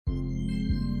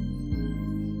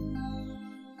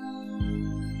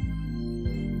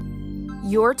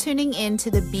You're tuning in to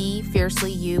the Be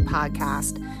Fiercely You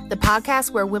podcast, the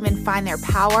podcast where women find their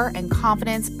power and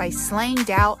confidence by slaying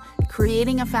doubt,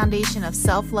 creating a foundation of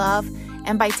self-love,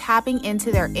 and by tapping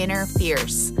into their inner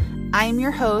fierce. I am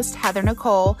your host, Heather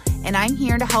Nicole, and I'm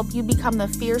here to help you become the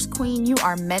fierce queen you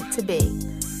are meant to be.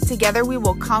 Together, we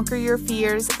will conquer your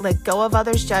fears, let go of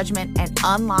others' judgment, and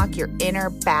unlock your inner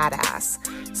badass.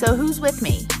 So who's with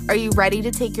me? Are you ready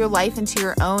to take your life into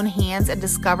your own hands and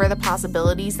discover the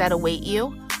possibilities that await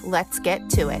you? Let's get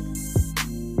to it.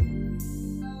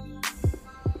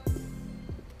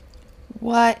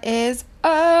 What is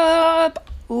up?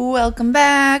 Welcome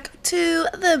back to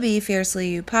the Be Fiercely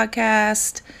You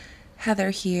podcast.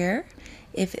 Heather here.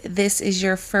 If this is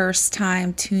your first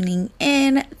time tuning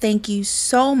in, thank you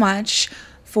so much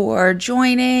for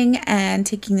joining and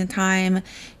taking the time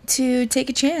to take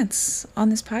a chance on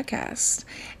this podcast.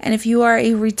 And if you are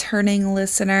a returning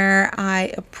listener,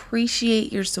 I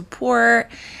appreciate your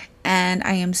support and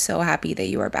I am so happy that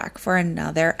you are back for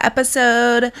another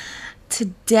episode.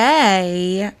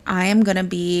 Today, I am going to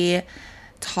be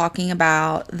talking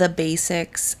about the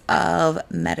basics of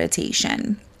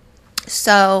meditation.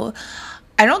 So,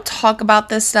 I don't talk about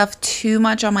this stuff too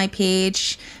much on my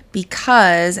page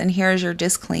because, and here's your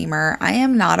disclaimer, I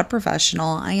am not a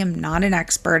professional. I am not an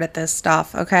expert at this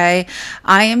stuff, okay?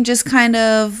 I am just kind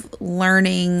of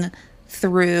learning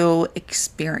through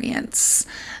experience.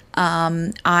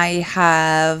 I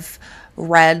have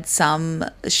read some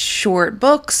short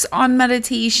books on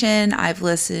meditation. I've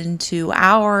listened to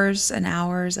hours and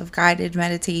hours of guided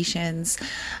meditations.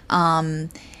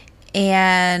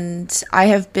 And I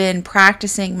have been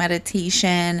practicing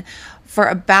meditation for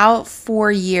about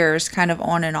 4 years, kind of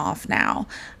on and off now.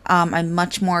 I'm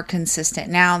much more consistent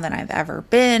now than I've ever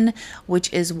been,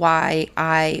 which is why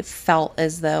I felt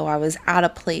as though I was at a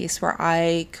place where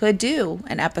I could do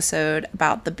an episode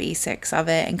about the basics of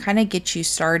it and kind of get you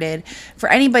started. For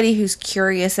anybody who's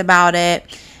curious about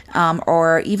it,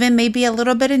 or even maybe a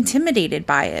little bit intimidated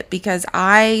by it, because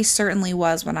I certainly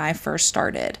was when I first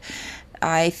started.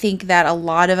 I think that a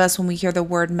lot of us, when we hear the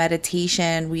word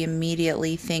meditation, we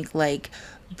immediately think like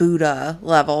Buddha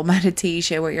level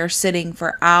meditation, where you're sitting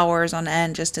for hours on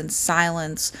end just in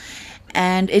silence.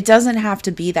 And it doesn't have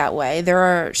to be that way. There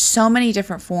are so many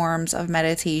different forms of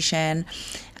meditation.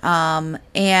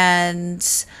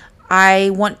 And I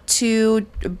want to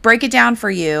break it down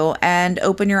for you and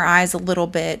open your eyes a little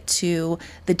bit to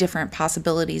the different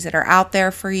possibilities that are out there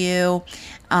for you,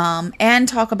 and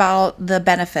talk about the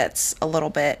benefits a little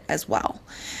bit as well.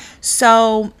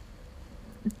 So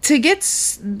to get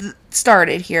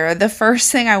started here, the first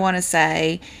thing I want to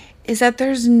say is that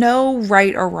there's no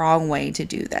right or wrong way to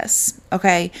do this,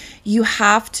 okay? You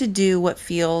have to do what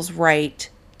feels right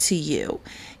to you.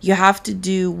 You have to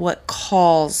do what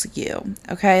calls you,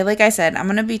 okay? Like I said, I'm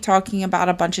going to be talking about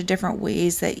a bunch of different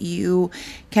ways that you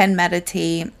can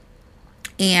meditate,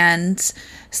 and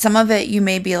some of it you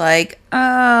may be like,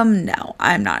 no,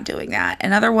 I'm not doing that.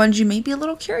 And other ones you may be a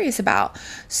little curious about.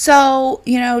 So,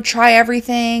 try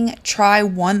everything, try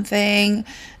one thing.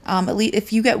 At least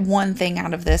if you get one thing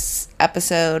out of this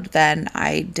episode, then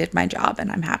I did my job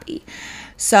and I'm happy.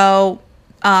 So,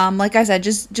 like I said,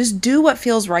 just do what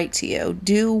feels right to you.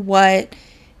 Do what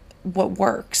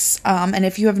works. And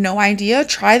if you have no idea,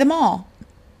 try them all.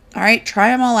 All right, try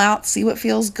them all out. See what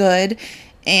feels good.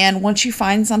 And once you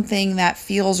find something that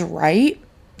feels right,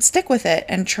 stick with it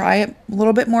and try it a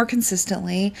little bit more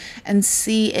consistently and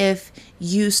see if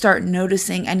you start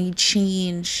noticing any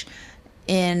change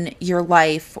in your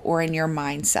life or in your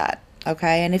mindset.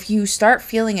 Okay, and if you start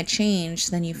feeling a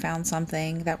change, then you found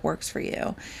something that works for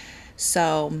you.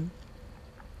 So,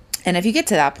 and if you get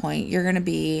to that point, you're going to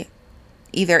be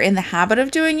either in the habit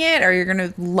of doing it or you're going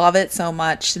to love it so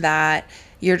much that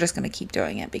you're just going to keep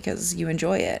doing it because you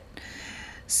enjoy it.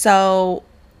 So,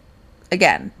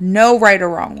 again, no right or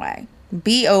wrong way.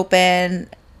 Be open,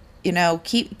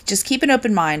 keep an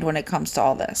open mind when it comes to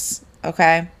all this,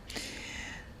 okay?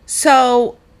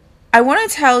 So, I want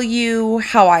to tell you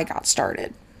how I got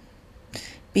started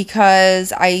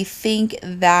because I think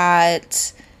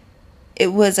that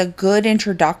it was a good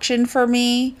introduction for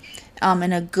me,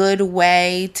 and a good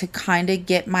way to kind of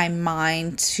get my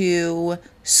mind to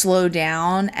slow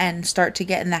down and start to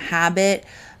get in the habit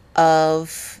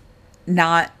of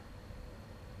not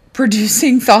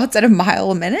producing thoughts at a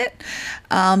mile a minute.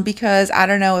 Because I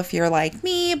don't know if you're like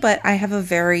me, but I have a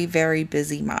very, very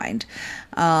busy mind,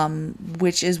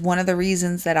 which is one of the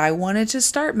reasons that I wanted to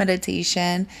start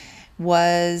meditation,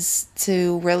 was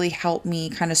to really help me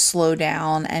kind of slow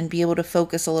down and be able to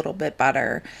focus a little bit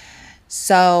better.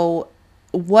 So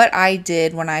what I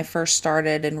did when I first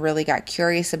started and really got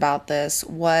curious about this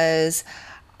was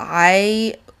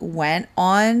I went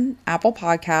on Apple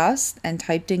Podcasts and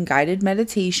typed in guided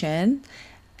meditation,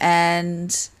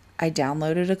 and I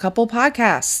downloaded a couple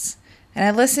podcasts and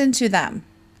I listened to them.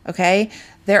 Okay.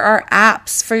 There are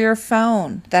apps for your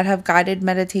phone that have guided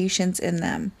meditations in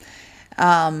them.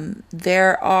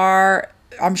 There are,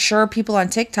 I'm sure, people on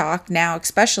TikTok now,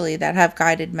 especially, that have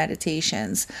guided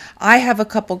meditations. I have a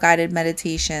couple guided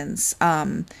meditations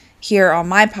here on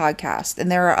my podcast,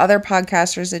 and there are other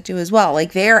podcasters that do as well.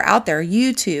 Like, they are out there.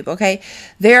 YouTube, okay?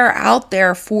 They're out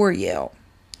there for you.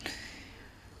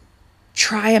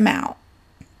 Try them out.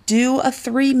 Do a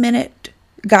 3-minute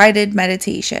guided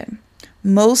meditation.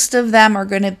 Most of them are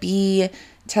going to be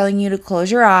telling you to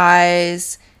close your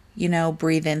eyes,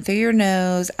 breathe in through your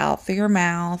nose, out through your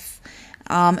mouth.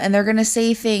 And they're going to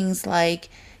say things like,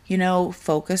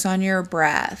 focus on your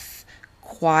breath,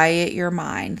 quiet your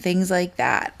mind, things like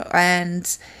that.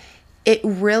 And it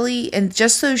really, in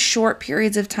just those short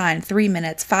periods of time, 3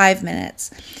 minutes, 5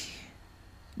 minutes,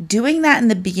 doing that in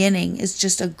the beginning is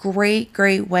just a great,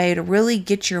 great way to really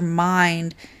get your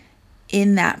mind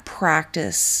in that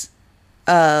practice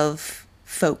of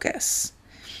focus.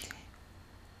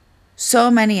 So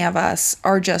many of us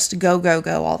are just go, go,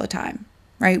 go all the time,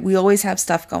 right? We always have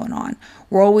stuff going on.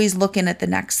 We're always looking at the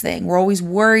next thing. We're always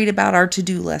worried about our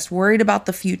to-do list, worried about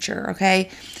the future, okay?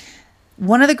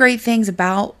 One of the great things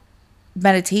about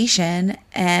meditation,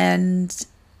 and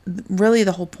really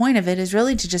the whole point of it, is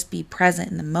really to just be present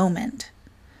in the moment,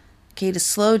 okay? To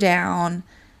slow down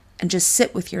and just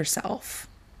sit with yourself.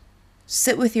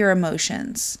 Sit with your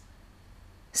emotions.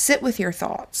 Sit with your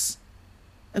thoughts.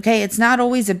 Okay, it's not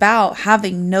always about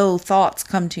having no thoughts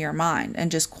come to your mind and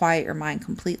just quiet your mind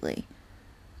completely.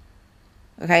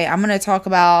 Okay, I'm going to talk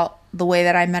about the way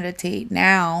that I meditate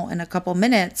now in a couple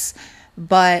minutes,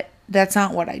 but that's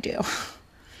not what I do.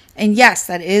 And yes,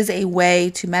 that is a way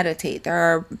to meditate. There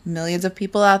are millions of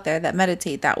people out there that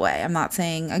meditate that way. I'm not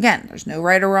saying, again, there's no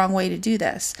right or wrong way to do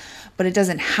this, but it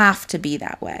doesn't have to be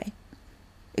that way.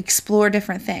 Explore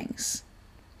different things.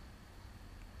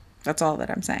 That's all that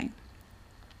I'm saying.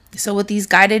 So with these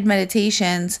guided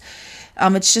meditations,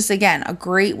 it's just, again, a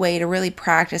great way to really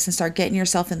practice and start getting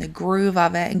yourself in the groove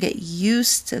of it and get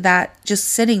used to that, just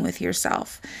sitting with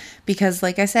yourself. Because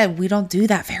like I said, we don't do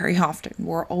that very often.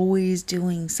 We're always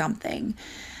doing something.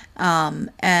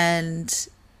 And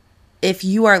if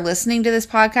you are listening to this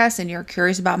podcast and you're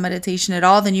curious about meditation at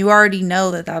all, then you already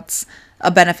know that that's a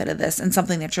benefit of this, and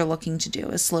something that you're looking to do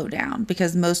is slow down.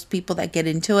 Because most people that get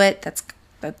into it,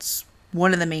 that's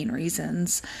one of the main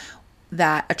reasons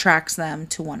that attracts them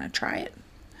to want to try it.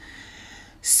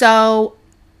 So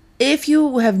if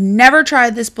you have never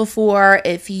tried this before,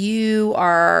 if you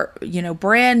are,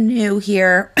 brand new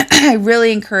here, I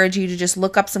really encourage you to just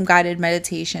look up some guided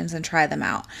meditations and try them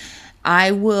out.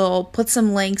 I will put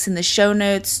some links in the show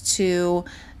notes to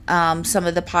some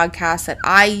of the podcasts that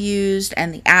I used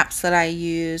and the apps that I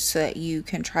used, so that you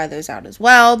can try those out as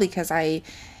well, because I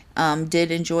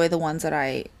did enjoy the ones that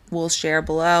I will share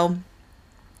below.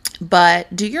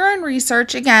 But do your own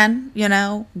research. Again,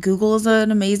 Google is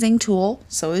an amazing tool.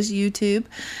 So is YouTube.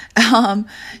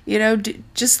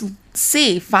 Just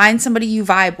find somebody you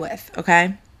vibe with.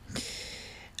 Okay.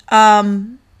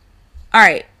 All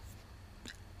right.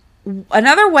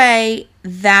 Another way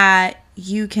that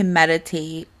you can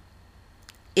meditate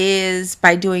is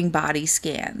by doing body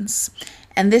scans.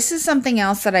 And this is something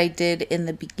else that I did in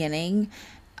the beginning.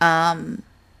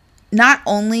 Not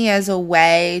only as a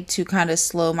way to kind of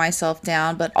slow myself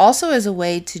down, but also as a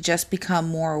way to just become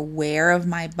more aware of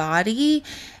my body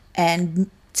and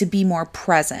to be more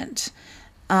present.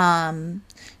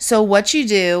 So what you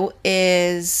do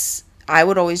is, I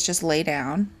would always just lay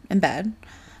down in bed.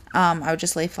 I would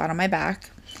just lay flat on my back,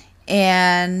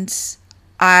 and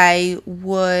I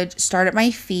would start at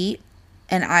my feet,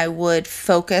 and I would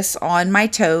focus on my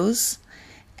toes.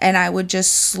 And I would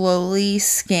just slowly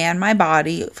scan my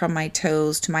body from my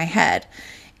toes to my head.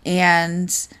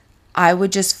 And I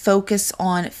would just focus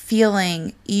on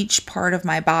feeling each part of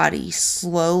my body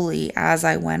slowly as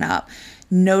I went up.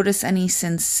 Notice any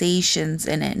sensations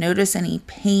in it. Notice any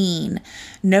pain.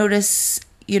 Notice,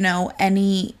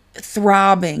 any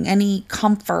throbbing, any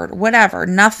comfort, whatever,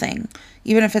 nothing.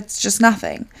 Even if it's just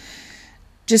nothing.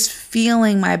 Just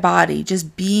feeling my body,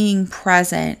 just being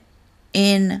present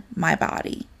in my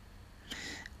body.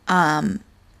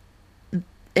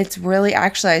 It's really,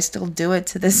 actually, I still do it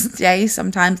to this day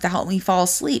sometimes to help me fall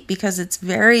asleep, because it's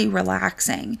very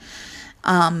relaxing.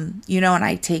 And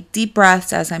I take deep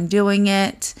breaths as I'm doing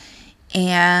it,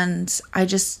 and I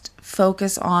just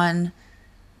focus on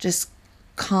just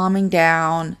calming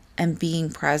down and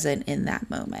being present in that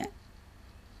moment.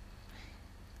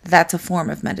 That's a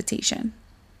form of meditation.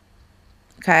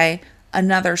 Okay?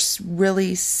 Another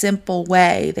really simple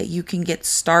way that you can get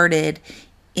started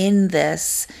in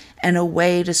this, and a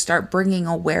way to start bringing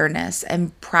awareness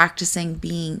and practicing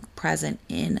being present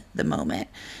in the moment.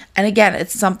 And again,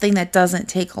 it's something that doesn't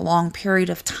take a long period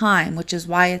of time, which is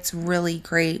why it's really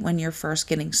great when you're first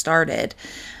getting started.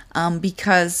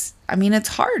 Because, it's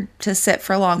hard to sit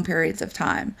for long periods of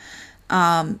time.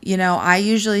 I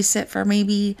usually sit for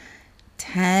maybe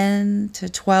 10 to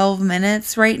 12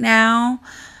 minutes right now.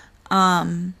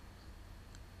 And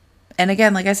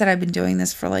again, like I said, I've been doing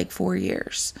this for like 4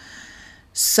 years.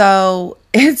 So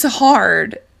it's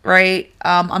hard, right?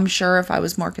 I'm sure if I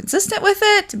was more consistent with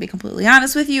it, to be completely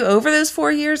honest with you, over those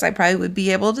 4 years, I probably would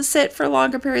be able to sit for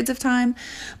longer periods of time.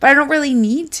 But I don't really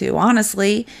need to,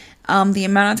 honestly. The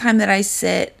amount of time that I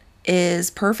sit is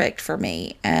perfect for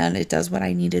me, and it does what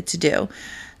I needed to do.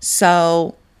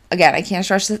 So again, I can't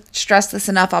stress this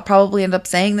enough. I'll probably end up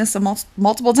saying this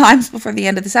multiple times before the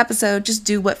end of this episode. Just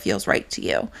do what feels right to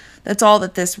you. That's all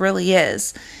that this really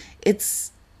is.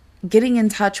 It's getting in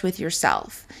touch with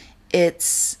yourself.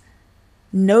 It's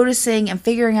noticing and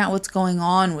figuring out what's going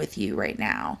on with you right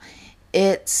now.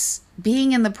 It's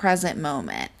being in the present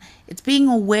moment. It's being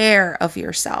aware of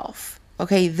yourself.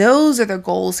 Okay, those are the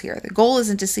goals here. The goal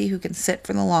isn't to see who can sit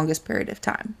for the longest period of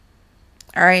time.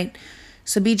 All right?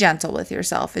 So be gentle with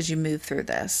yourself as you move through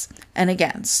this. And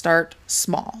again, start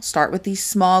small. Start with these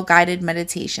small guided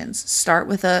meditations. Start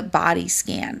with a body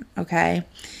scan, okay?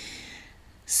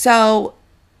 So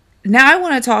now I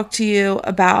want to talk to you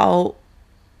about,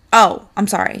 I'm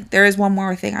sorry. There is one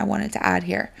more thing I wanted to add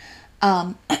here.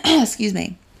 Excuse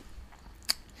me.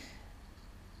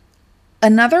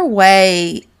 Another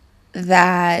way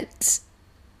that,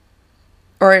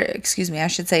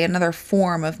 another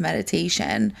form of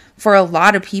meditation for a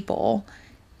lot of people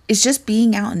is just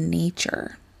being out in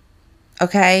nature.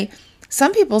 Okay?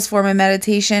 Some people's form of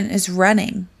meditation is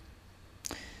running.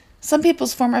 Some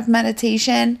people's form of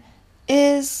meditation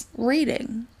is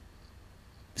reading.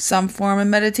 Some form of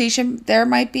meditation, there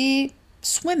might be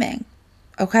swimming.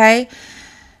 Okay?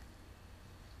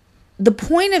 The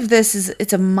point of this is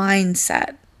it's a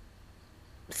mindset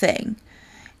thing.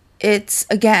 It's,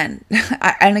 again,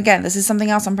 this is something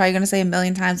else I'm probably going to say a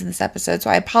million times in this episode, so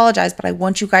I apologize, but I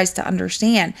want you guys to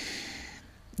understand.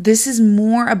 This is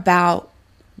more about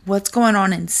what's going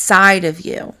on inside of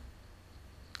you.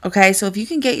 Okay, so if you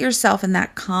can get yourself in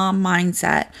that calm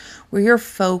mindset where you're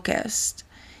focused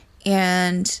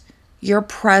and you're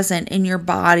present in your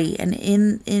body and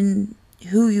in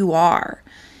who you are,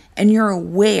 and you're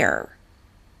aware,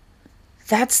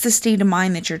 that's the state of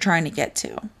mind that you're trying to get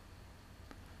to.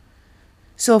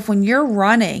 So if when you're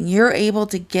running, you're able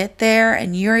to get there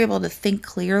and you're able to think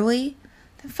clearly,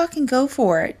 then fucking go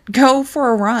for it. Go for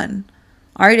a run.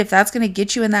 All right, if that's going to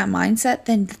get you in that mindset,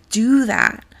 then do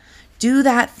that. Do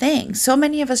that thing. So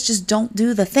many of us just don't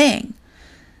do the thing.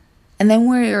 And then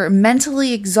we're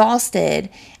mentally exhausted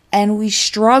and we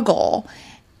struggle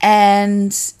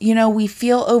and, we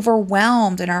feel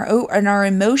overwhelmed and our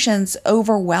emotions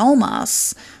overwhelm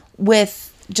us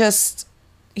with just,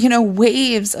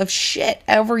 waves of shit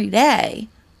every day.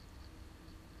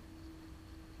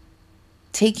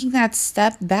 Taking that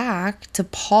step back to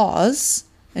pause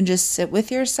and just sit with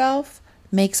yourself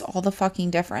makes all the fucking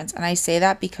difference. And I say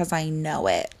that because I know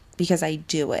it, because I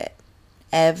do it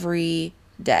every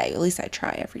day. At least I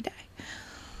try every day.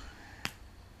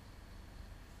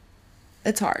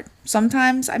 It's hard.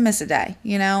 Sometimes I miss a day,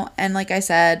 and like I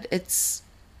said, it's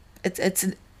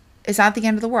not the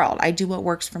end of the world. I do what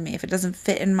works for me. If it doesn't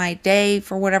fit in my day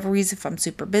for whatever reason, if I'm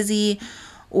super busy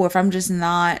or if I'm just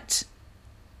not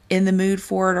in the mood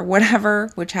for it or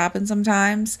whatever, which happens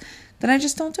sometimes, then I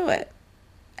just don't do it.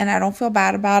 And I don't feel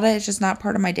bad about it. It's just not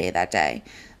part of my day that day.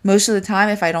 Most of the time,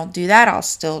 if I don't do that, I'll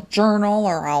still journal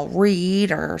or I'll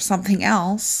read or something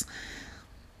else.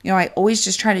 I always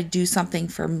just try to do something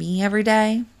for me every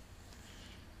day,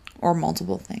 or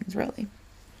multiple things, really.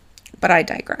 But I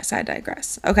digress.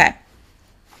 Okay.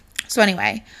 So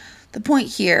anyway, the point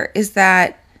here is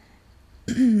that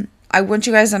I want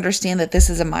you guys to understand that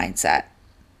this is a mindset.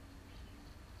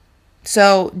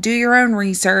 So do your own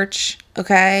research,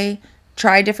 okay?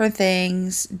 Try different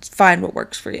things, find what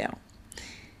works for you.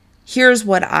 Here's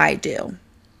what I do.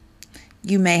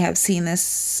 You may have seen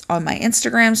this on my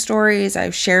Instagram stories.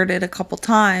 I've shared it a couple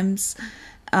times.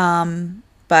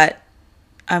 But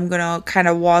I'm going to kind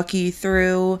of walk you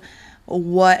through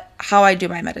how I do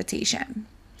my meditation.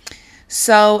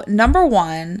 So, number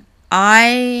one,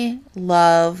 I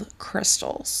love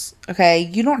crystals. Okay.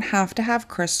 You don't have to have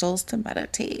crystals to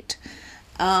meditate.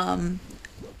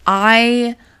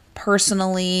 I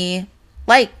personally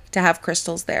like to have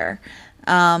crystals there.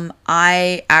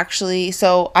 I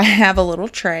have a little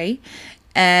tray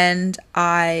and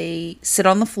I sit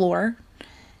on the floor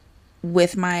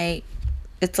with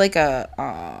it's like it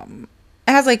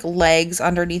has like legs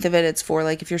underneath of it. It's for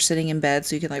like if you're sitting in bed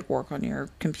so you can like work on your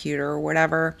computer or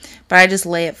whatever. But I just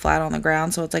lay it flat on the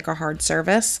ground so it's like a hard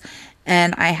surface.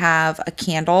 And I have a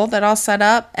candle that I'll set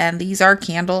up. And these are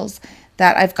candles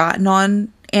that I've gotten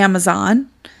on Amazon.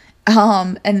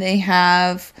 And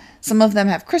some of them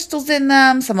have crystals in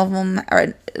them. Some of them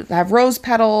have rose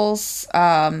petals,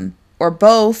 or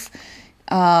both.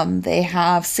 They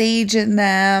have sage in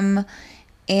them.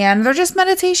 And they're just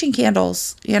meditation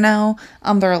candles, They're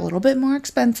a little bit more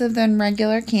expensive than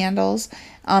regular candles.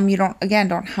 You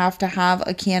don't have to have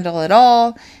a candle at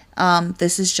all.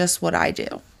 This is just what I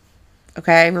do.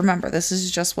 Okay, remember, this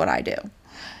is just what I do.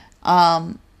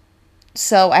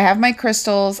 So I have my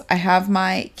crystals, I have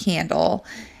my candle.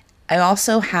 I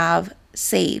also have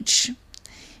sage.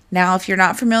 Now, if you're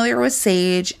not familiar with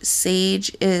sage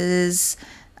is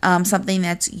something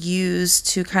that's used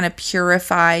to kind of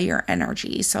purify your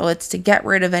energy. So it's to get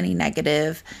rid of any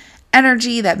negative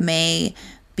energy that may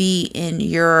be in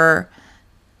your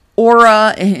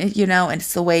aura, and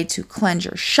it's the way to cleanse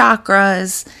your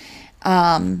chakras.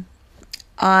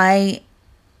 I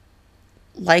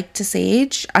like to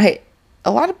sage.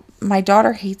 My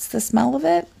daughter hates the smell of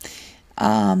it.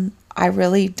 I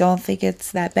really don't think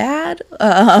it's that bad.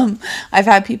 I've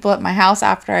had people at my house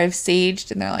after I've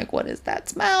saged and they're like, what is that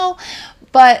smell?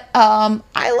 But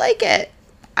I like it.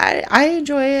 I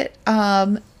enjoy it.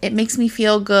 It makes me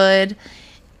feel good.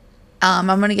 I'm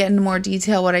going to get into more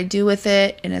detail what I do with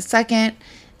it in a second.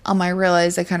 I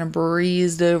realized I kind of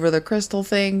breezed over the crystal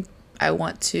thing. I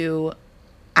want to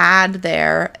add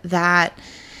there that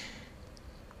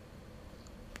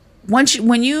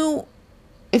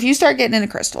if you start getting into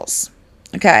crystals,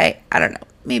 okay, I don't know,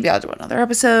 maybe I'll do another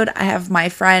episode. I have my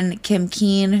friend Kim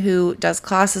Keen who does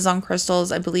classes on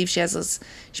crystals. I believe she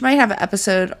might have an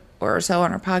episode or so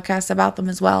on her podcast about them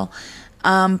as well.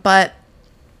 But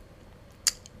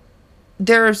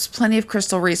there's plenty of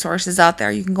crystal resources out there.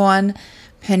 You can go on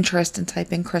Pinterest and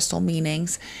type in crystal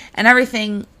meanings and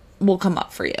everything will come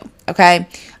up for you. Okay.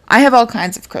 I have all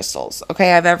kinds of crystals.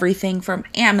 Okay. I have everything from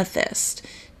amethyst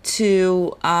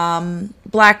to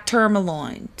black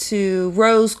tourmaline, to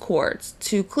rose quartz,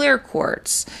 to clear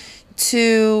quartz,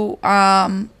 to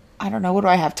I don't know, what do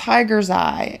I have? Tiger's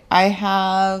eye. I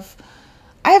have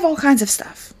all kinds of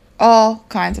stuff, all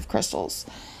kinds of crystals,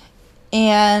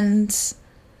 and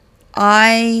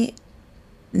I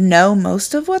know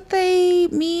most of what they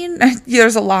mean.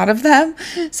 There's a lot of them,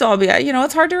 so I'll be,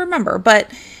 it's hard to remember,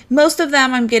 but most of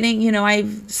them I'm getting,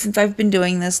 since I've been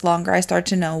doing this longer, I start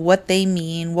to know what they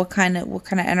mean, what kind of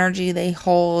energy they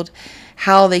hold,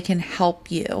 how they can help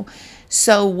you.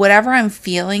 So whatever I'm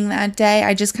feeling that day,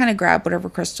 I just kind of grab whatever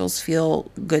crystals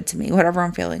feel good to me, whatever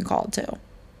I'm feeling called to.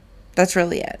 That's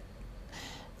really it.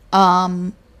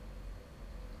 So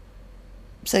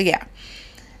yeah.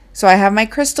 So I have my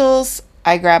crystals.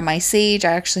 I grab my sage.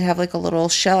 I actually have like a little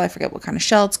shell. I forget what kind of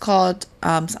shell it's called.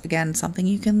 Again, something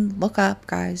you can look up,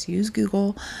 guys. Use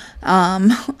Google.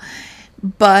 But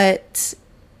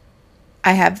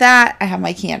I have that. I have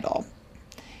my candle.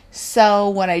 So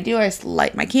what I do is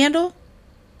light my candle.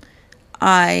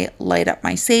 I light up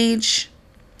my sage.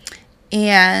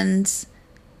 And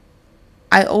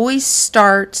I always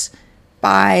start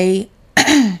by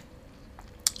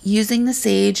using the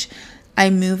sage. I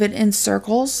move it in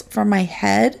circles from my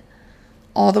head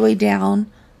all the way down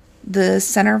the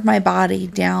center of my body,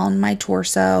 down my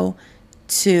torso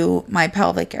to my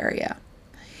pelvic area.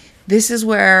 This is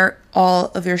where all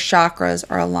of your chakras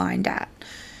are aligned at.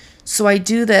 So I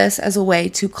do this as a way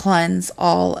to cleanse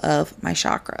all of my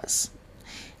chakras.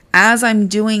 As I'm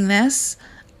doing this,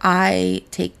 I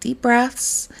take deep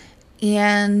breaths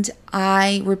and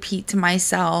I repeat to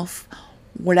myself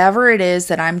whatever it is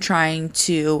that I'm trying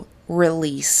to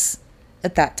release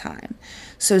at that time.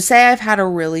 So say I've had a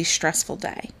really stressful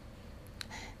day.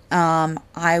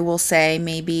 I will say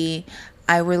maybe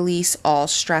I release all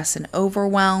stress and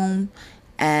overwhelm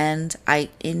and I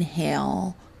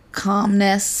inhale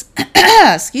calmness.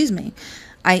 Excuse me.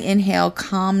 I inhale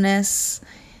calmness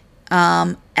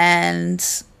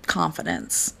and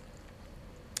confidence.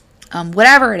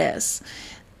 Whatever it is.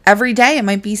 Every day it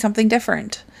might be something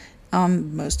different.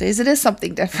 Most days it is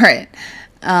something different.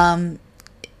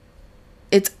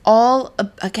 It's all,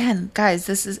 again, guys,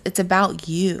 it's about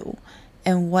you.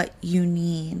 and what you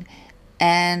need,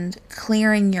 and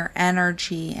clearing your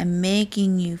energy and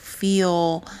making you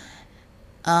feel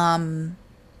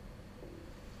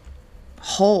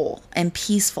whole and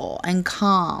peaceful and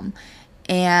calm,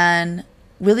 and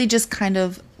really just kind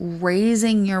of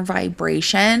raising your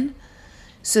vibration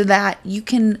so that you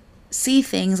can see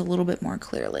things a little bit more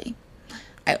clearly.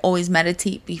 I always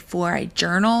meditate before I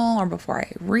journal or before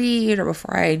I read or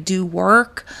before I do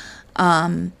work,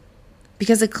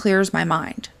 because it clears my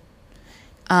mind.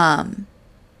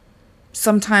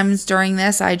 Sometimes during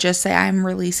this, I just say I'm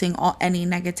releasing any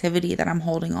negativity that I'm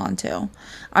holding on to.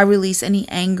 I release any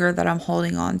anger that I'm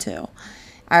holding on to.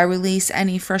 I release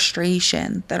any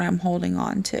frustration that I'm holding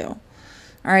on to. All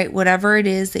right, whatever it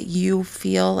is that you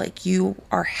feel like you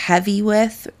are heavy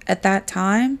with at that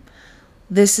time,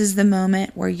 this is the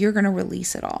moment where you're going to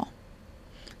release it all.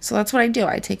 So that's what I do.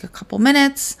 I take a couple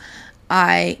minutes.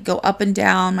 I go up and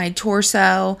down my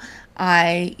torso.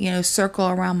 I, circle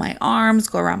around my arms,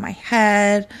 go around my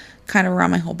head, kind of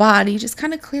around my whole body, just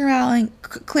kind of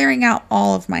clearing out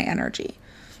all of my energy.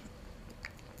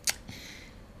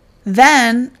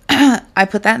 Then I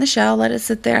put that in the shell, let it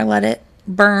sit there, let it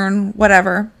burn,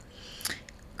 whatever.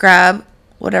 Grab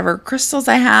whatever crystals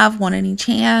I have, one in each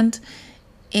hand.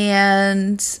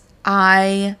 And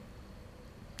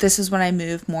this is when I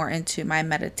move more into my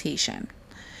meditation.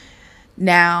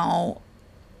 Now,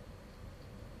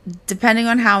 depending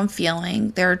on how I'm feeling,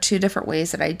 there are two different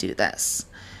ways that I do this.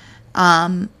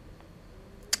 Number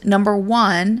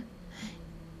one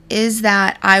is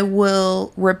that I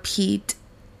will repeat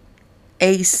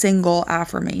a single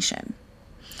affirmation.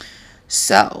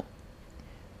 So,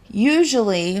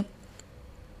 usually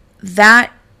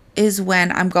that is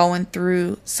when I'm going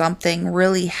through something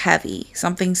really heavy,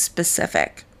 something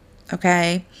specific.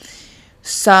 Okay?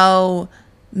 So,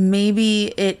 maybe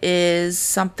it is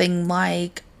something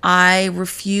like, I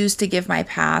refuse to give my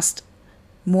past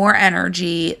more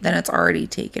energy than it's already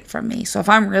taken from me. So if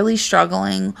I'm really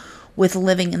struggling with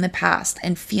living in the past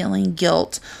and feeling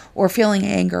guilt or feeling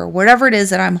anger, whatever it is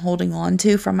that I'm holding on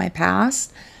to from my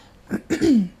past,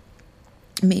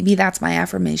 maybe that's my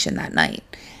affirmation that night.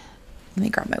 Let me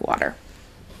grab my water.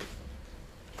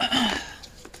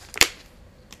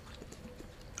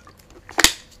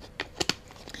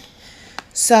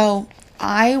 So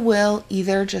I will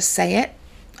either just say it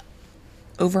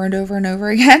over and over and over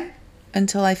again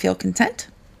until I feel content.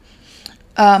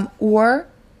 Or,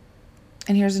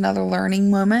 and here's another learning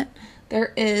moment,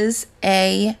 there is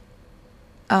a,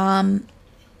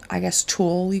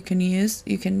 tool you can use.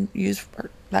 You can use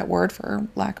that word for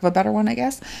lack of a better one, I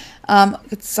guess.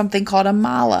 It's something called a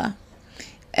mala.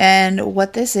 And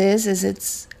what this is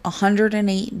it's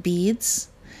 108 beads.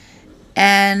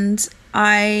 And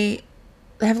I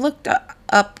have looked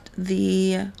up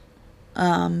the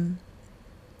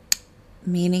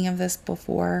meaning of this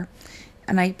before,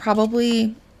 and I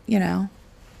probably,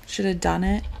 should have done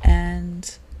it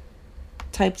and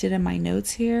typed it in my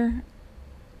notes here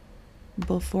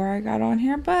before I got on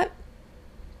here, but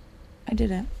I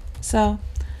didn't. So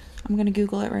I'm going to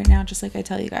Google it right now, just like I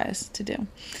tell you guys to do.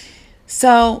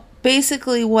 So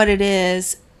basically what it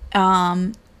is,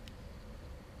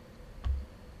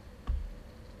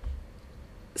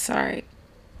 sorry,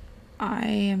 I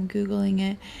am Googling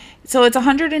it. So it's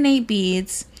 108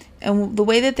 beads, and the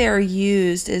way that they are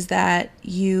used is that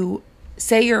you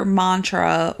say your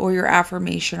mantra or your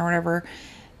affirmation or whatever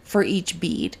for each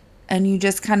bead, and you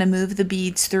just kind of move the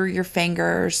beads through your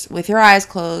fingers with your eyes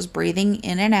closed, breathing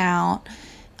in and out,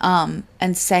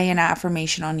 and say an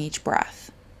affirmation on each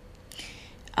breath.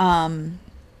 I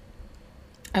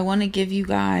want to give you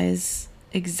guys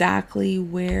exactly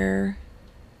where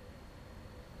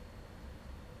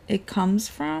it comes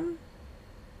from.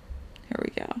 Here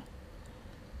we go.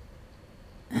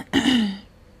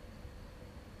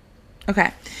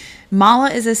 Okay.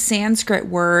 Mala is a Sanskrit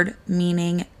word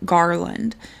meaning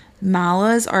garland.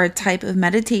 Malas are a type of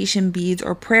meditation beads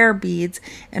or prayer beads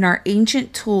and are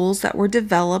ancient tools that were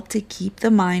developed to keep the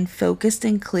mind focused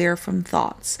and clear from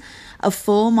thoughts. A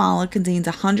full mala contains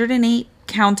 108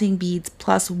 counting beads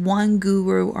plus one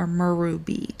guru or muru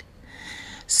bead.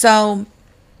 So,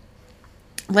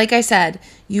 like I said,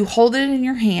 you hold it in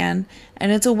your hand,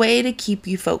 and it's a way to keep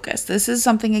you focused. This is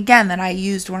something, again, that I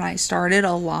used when I started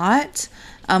a lot,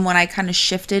 when I kind of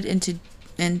shifted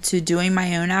into doing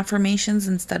my own affirmations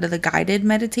instead of the guided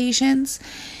meditations.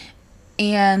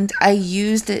 And I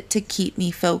used it to keep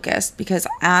me focused, because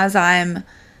as I'm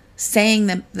saying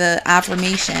the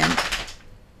affirmation,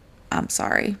 I'm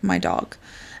sorry, my dog.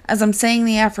 As I'm saying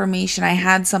the affirmation, I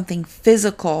had something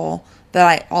physical that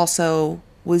I also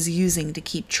was using to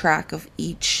keep track of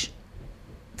each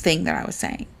thing that I was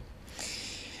saying.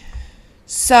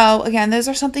 So again, those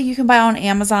are something you can buy on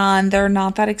Amazon. They're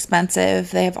not that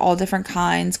expensive. They have all different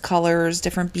kinds, colors,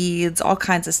 different beads, all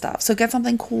kinds of stuff. So get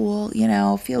something cool,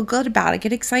 feel good about it,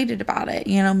 get excited about it,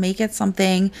 make it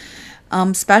something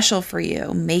special for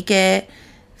you. Make it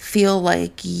feel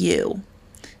like you.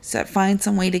 So find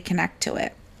some way to connect to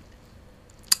it.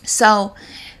 So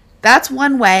that's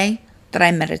one way that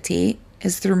I meditate,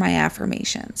 is through my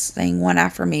affirmations, saying one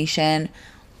affirmation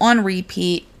on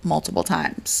repeat multiple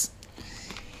times.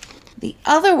 The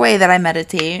other way that I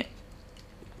meditate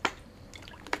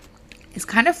is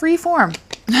kind of free form.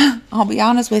 I'll be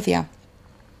honest with you.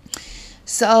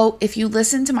 So if you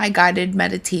listen to my guided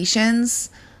meditations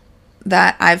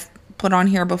that I've put on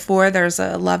here before, there's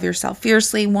a Love Yourself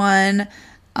Fiercely one.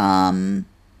 I'm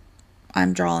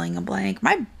drawing a blank.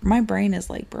 My brain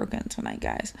is like broken tonight,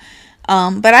 guys.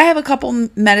 But I have a couple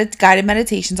guided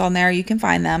meditations on there. You can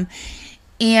find them.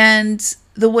 And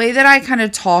the way that I kind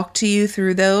of talk to you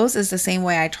through those is the same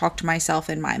way I talk to myself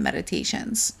in my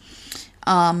meditations.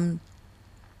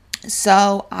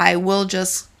 So I will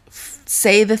just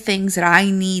say the things that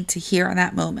I need to hear in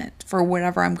that moment for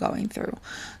whatever I'm going through.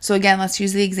 So again, let's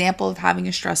use the example of having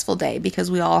a stressful day,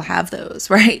 because we all have those,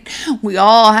 right? We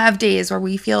all have days where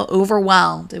we feel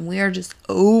overwhelmed and we are just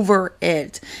over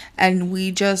it. And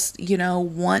we just,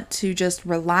 want to just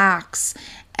relax,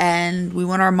 and we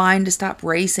want our mind to stop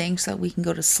racing so that we can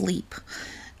go to sleep.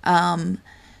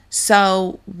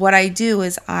 So what I do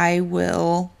is I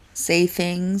will say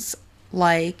things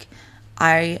like,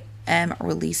 I am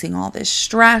releasing all this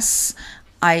stress.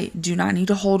 I do not need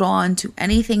to hold on to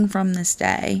anything from this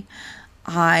day.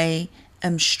 I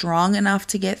am strong enough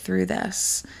to get through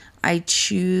this. I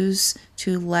choose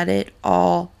to let it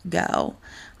all go.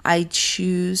 I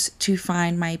choose to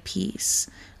find my peace.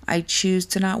 I choose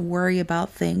to not worry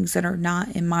about things that are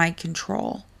not in my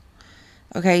control.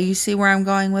 Okay, you see where I'm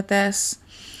going with this?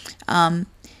 After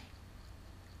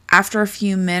a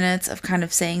few minutes of kind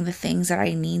of saying the things that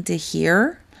I need to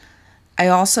hear, I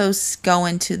also go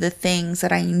into the things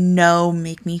that I know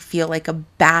make me feel like a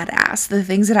badass. The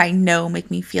things that I know make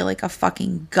me feel like a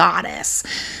fucking goddess.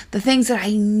 The things that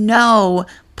I know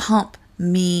pump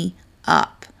me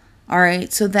up. All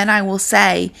right. So then I will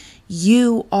say,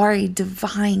 you are a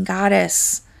divine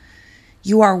goddess.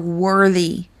 You are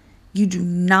worthy. You do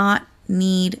not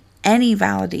need any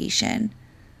validation.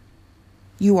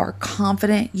 You are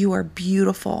confident. You are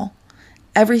beautiful.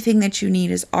 Everything that you need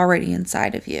is already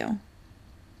inside of you.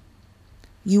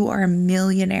 You are a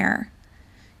millionaire.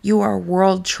 You are a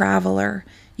world traveler.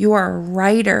 You are a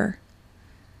writer.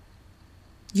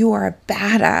 You are a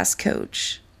badass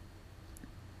coach.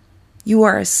 You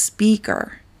are a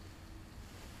speaker.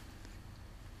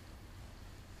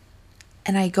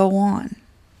 And I go on.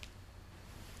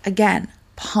 Again,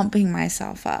 pumping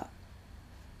myself up.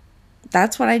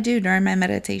 That's what I do during my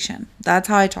meditation. That's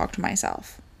how I talk to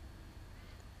myself.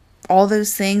 All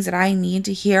those things that I need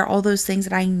to hear, all those things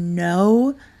that I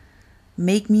know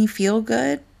make me feel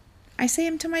good, I say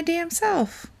them to my damn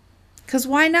self. Because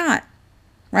why not?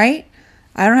 Right?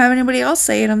 I don't have anybody else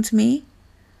saying them to me.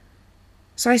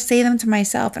 So I say them to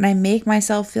myself, and I make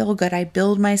myself feel good. I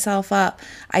build myself up.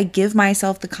 I give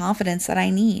myself the confidence that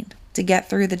I need to get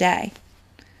through the day.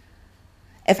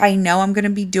 If I know I'm going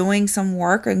to be doing some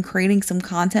work and creating some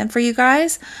content for you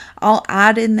guys, I'll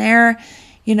add in there,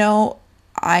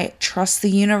 I trust the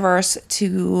universe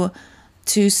to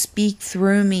speak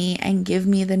through me and give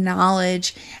me the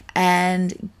knowledge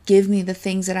and give me the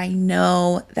things that I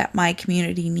know that my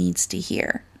community needs to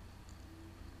hear.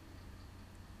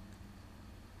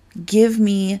 Give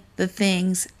me the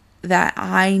things that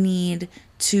I need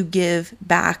to give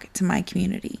back to my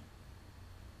community.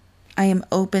 I am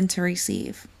open to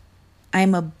receive. I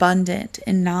am abundant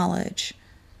in knowledge.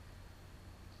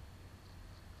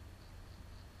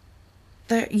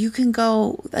 You can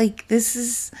go,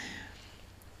 it's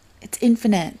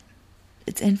infinite.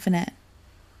 It's infinite.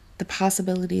 The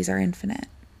possibilities are infinite.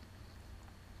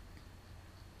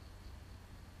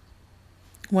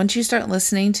 Once you start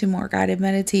listening to more guided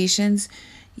meditations,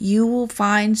 you will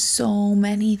find so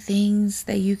many things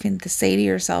that you can say to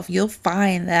yourself. You'll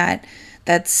find that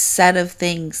set of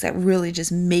things that really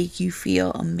just make you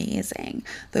feel amazing.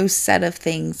 Those set of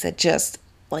things that just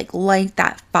light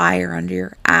that fire under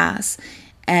your ass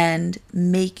and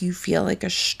make you feel like a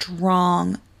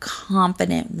strong,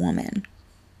 confident woman.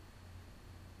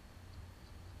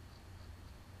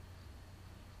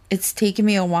 It's taken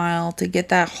me a while to get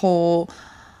that whole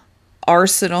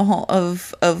arsenal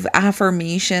of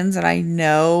affirmations that I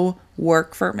know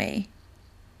work for me,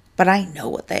 but I know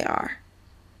what they are.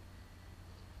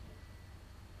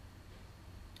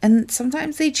 And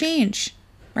sometimes they change,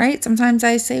 right? Sometimes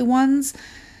I say ones,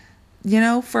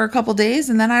 for a couple days,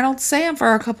 and then I don't say them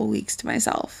for a couple weeks to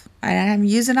myself. I'm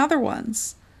using other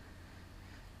ones,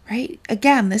 right?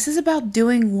 Again, this is about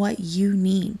doing what you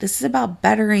need. This is about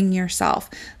bettering yourself.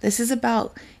 This is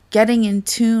about getting in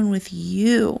tune with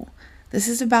you. This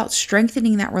is about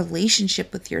strengthening that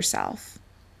relationship with yourself.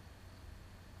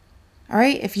 All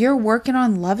right? If you're working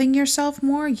on loving yourself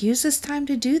more, use this time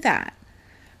to do that.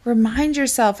 Remind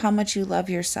yourself how much you love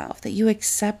yourself, that you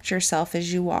accept yourself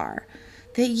as you are.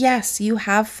 That yes, you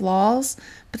have flaws,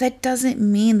 but that doesn't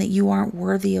mean that you aren't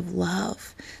worthy of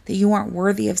love, that you aren't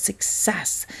worthy of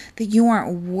success, that you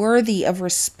aren't worthy of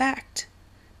respect,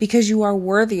 because you are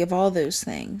worthy of all those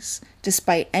things.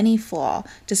 Despite any flaw,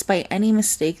 despite any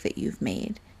mistake that you've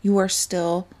made, you are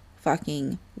still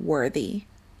fucking worthy.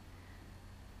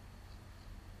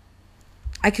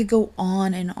 I could go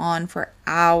on and on for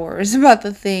hours about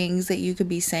the things that you could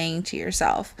be saying to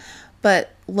yourself.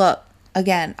 But look,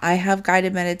 again, I have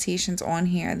guided meditations on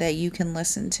here that you can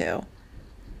listen to.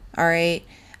 All right.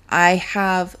 I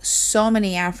have so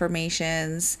many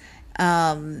affirmations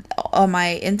on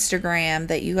my Instagram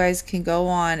that you guys can go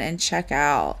on and check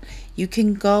out. You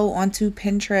can go onto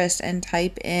Pinterest and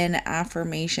type in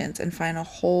affirmations and find a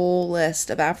whole list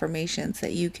of affirmations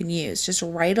that you can use. Just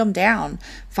write them down.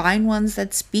 Find ones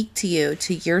that speak to you,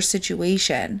 to your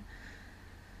situation.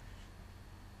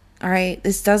 All right,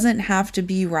 this doesn't have to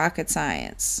be rocket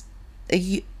science.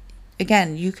 You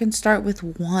can start with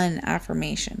one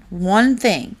affirmation, one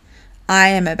thing. I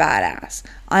am a badass.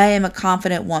 I am a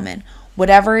confident woman.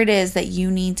 Whatever it is that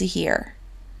you need to hear.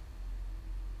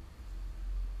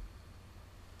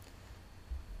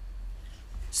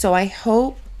 So I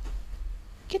hope,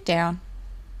 get down.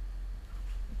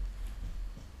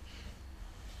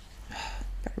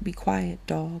 Better be quiet,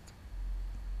 dog.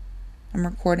 I'm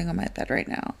recording on my bed right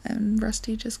now, and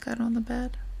Rusty just got on the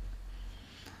bed.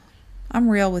 I'm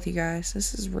real with you guys.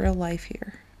 This is real life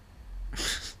here.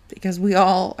 Because we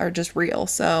all are just real.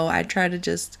 So I try to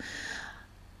just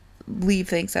leave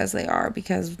things as they are,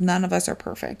 because none of us are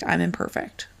perfect. I'm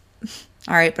imperfect.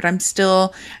 All right, but I'm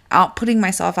still putting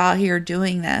myself out here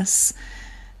doing this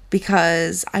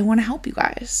because I want to help you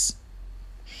guys.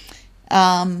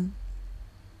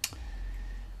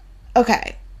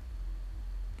 Okay.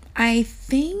 I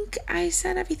think I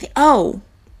said everything. Oh,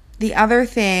 the other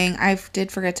thing, I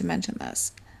did forget to mention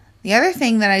this. The other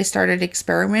thing that I started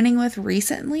experimenting with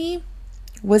recently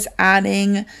was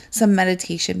adding some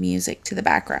meditation music to the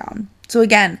background. So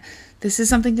again, this is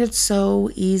something that's so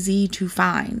easy to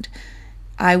find.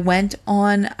 I have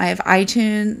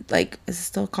iTunes, is it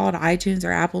still called iTunes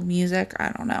or Apple Music?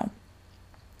 I don't know.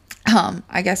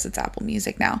 I guess it's Apple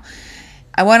Music now.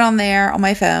 I went on there on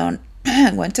my phone,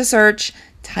 went to search,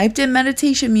 typed in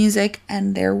meditation music,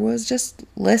 and there was just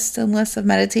lists and lists of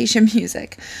meditation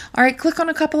music. All right, click on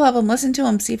a couple of them, listen to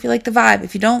them, see if you like the vibe.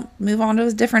 If you don't, move on to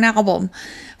a different album.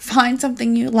 Find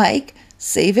something you like,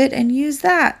 save it, and use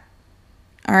that.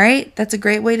 All right, that's a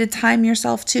great way to time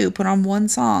yourself too. Put on one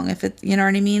song if it, you know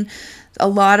what I mean? A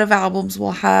lot of albums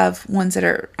will have ones that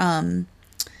are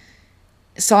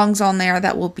songs on there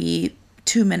that will be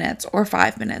 2 minutes or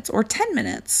 5 minutes or 10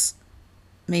 minutes.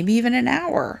 Maybe even an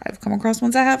hour. I've come across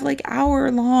ones that have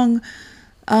hour-long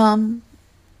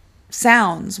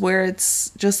sounds where it's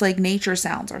just like nature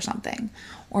sounds or something.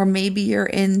 Or maybe you're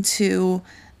into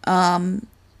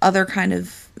other kind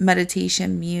of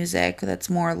meditation music that's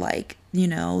more like,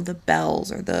 the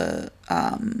bells or the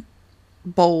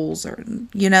bowls or,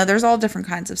 there's all different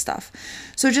kinds of stuff.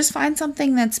 So just find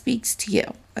something that speaks to you.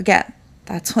 Again,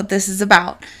 that's what this is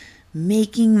about.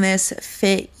 Making this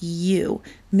fit you,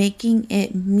 making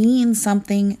it mean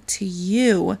something to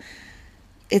you.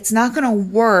 It's not going to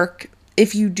work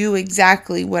if you do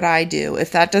exactly what I do,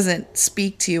 if that doesn't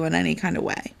speak to you in any kind of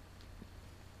way.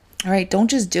 All right, don't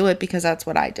just do it because that's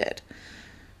what I did.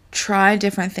 Try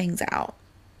different things out.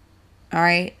 All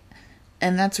right,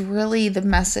 and that's really the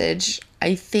message.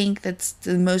 I think that's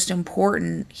the most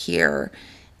important here.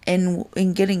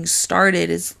 In getting started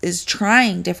is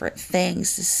trying different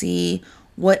things to see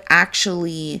what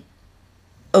actually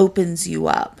opens you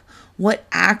up, what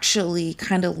actually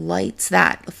kind of lights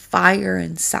that fire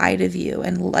inside of you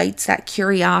and lights that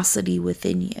curiosity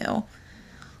within you,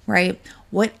 right?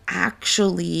 What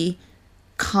actually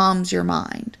calms your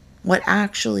mind, what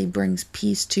actually brings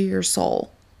peace to your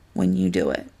soul when you do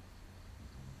it,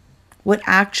 what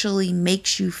actually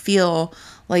makes you feel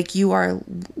like you are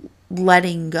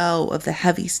letting go of the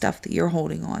heavy stuff that you're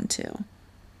holding on to.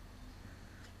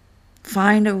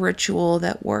 Find a ritual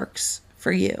that works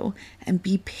for you and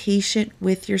be patient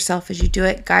with yourself as you do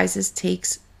it. Guys, this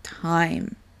takes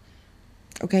time.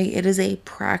 Okay, it is a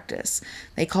practice.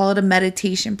 They call it a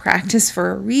meditation practice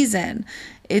for a reason.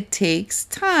 It takes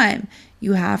time.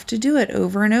 You have to do it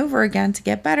over and over again to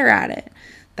get better at it.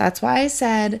 That's why I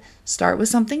said start with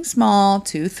something small,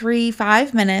 2, 3,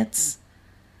 5 minutes,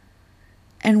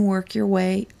 and work your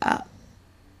way up.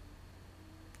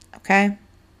 Okay?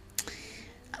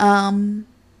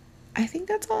 I think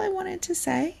that's all I wanted to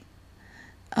say.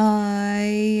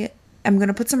 I'm going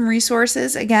to put some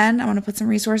resources again. I want to put some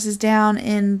resources down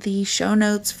in the show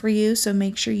notes for you. So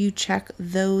make sure you check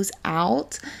those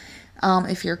out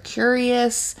if you're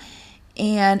curious.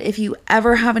 And if you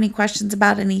ever have any questions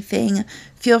about anything,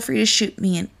 feel free to shoot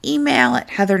me an email at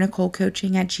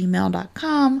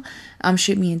heathernicolecoaching@gmail.com.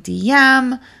 Shoot me a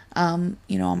DM.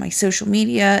 All my social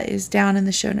media is down in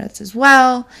the show notes as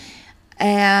well.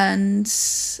 And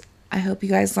I hope you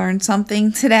guys learned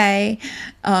something today.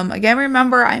 Again,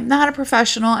 remember, I'm not a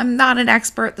professional. I'm not an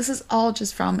expert. This is all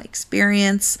just from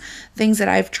experience, things that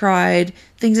I've tried,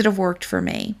 things that have worked for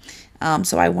me.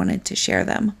 So I wanted to share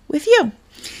them with you.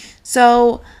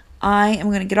 So I am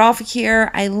going to get off of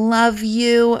here. I love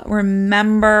you.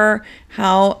 Remember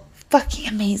how fucking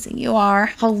amazing you are,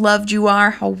 how loved you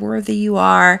are, how worthy you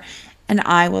are. And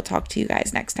I will talk to you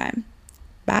guys next time.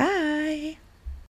 Bye.